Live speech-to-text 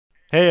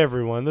Hey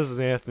everyone, this is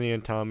Anthony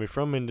and Tommy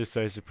from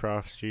Indecisive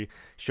Prophecy,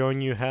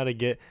 showing you how to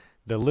get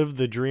the Live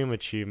the Dream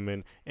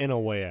achievement in a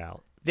way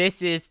out.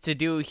 This is to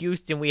do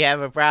Houston, we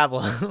have a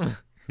problem.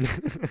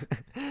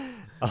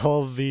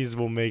 All of these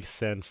will make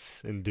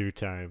sense in due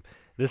time.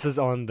 This is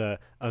on the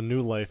A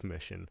New Life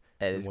mission.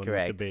 That The is one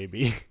correct. with the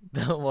baby.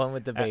 The one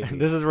with the baby.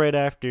 This is right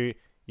after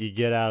you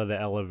get out of the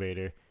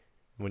elevator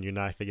when you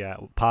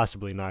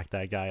possibly knock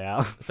that guy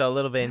out. So a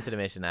little bit into the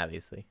mission,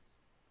 obviously.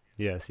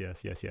 Yes.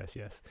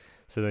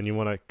 So then you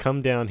want to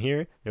come down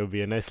here. There will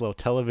be a nice little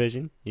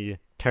television. You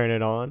turn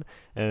it on,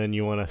 and then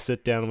you want to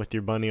sit down with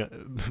your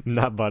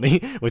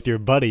with your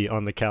buddy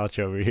on the couch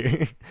over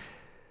here.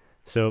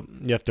 So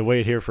you have to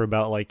wait here for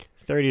about like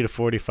 30 to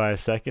 45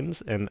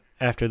 seconds, and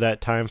after that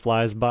time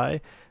flies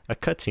by, a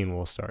cutscene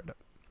will start.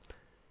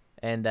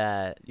 And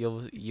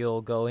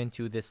you'll go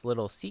into this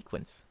little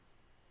sequence.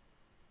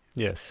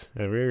 Yes,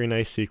 a very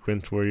nice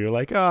sequence where you're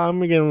like, "Oh, I'm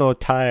getting a little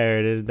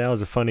tired. That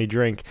was a funny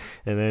drink,"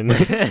 and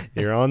then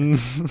you're on,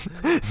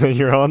 then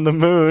you're on the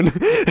moon.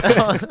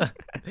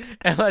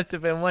 It must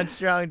have been one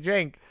strong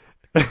drink.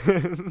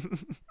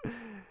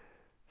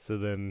 So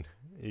then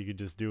you could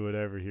just do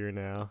whatever here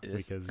now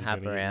Just because you're hop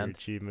gonna get your around.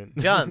 achievement.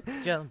 Jump.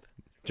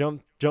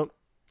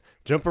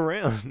 Jump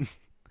around.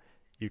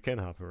 You can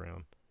hop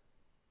around,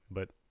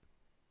 but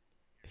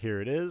here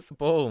it is.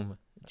 Boom.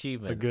 A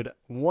Achievement. good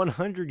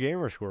 100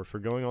 gamer score for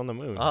going on the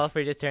moon. All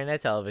for just turning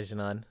that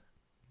television on.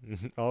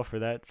 All for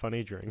that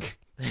funny drink.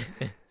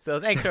 So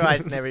thanks for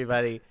watching,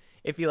 everybody.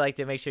 If you liked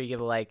it, make sure you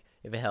give a like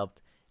if it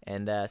helped.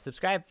 And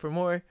subscribe for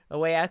more A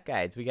Way Out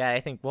guides. We got,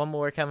 I think, one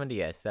more coming to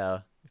you.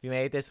 So if you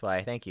made it this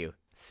way, thank you.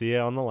 See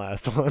ya on the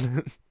last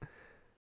one.